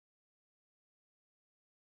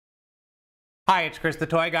Hi, it's Chris the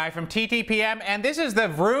Toy Guy from TTPM, and this is the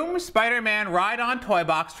Vrum Spider-Man Ride-On Toy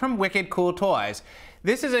Box from Wicked Cool Toys.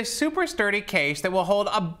 This is a super sturdy case that will hold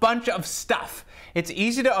a bunch of stuff. It's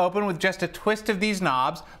easy to open with just a twist of these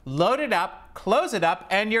knobs. Load it up, close it up,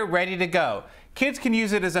 and you're ready to go. Kids can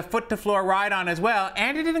use it as a foot-to-floor ride-on as well,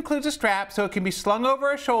 and it includes a strap so it can be slung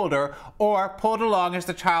over a shoulder or pulled along as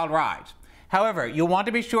the child rides. However, you'll want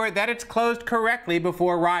to be sure that it's closed correctly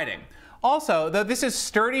before riding. Also, though this is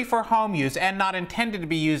sturdy for home use and not intended to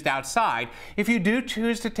be used outside, if you do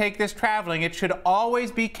choose to take this traveling, it should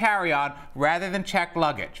always be carry-on rather than checked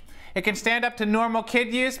luggage. It can stand up to normal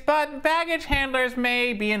kid use, but baggage handlers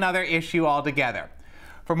may be another issue altogether.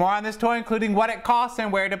 For more on this toy, including what it costs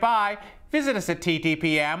and where to buy, visit us at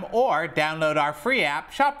TTPM or download our free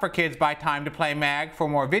app, Shop for Kids by Time to Play Mag, for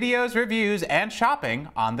more videos, reviews, and shopping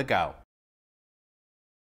on the go.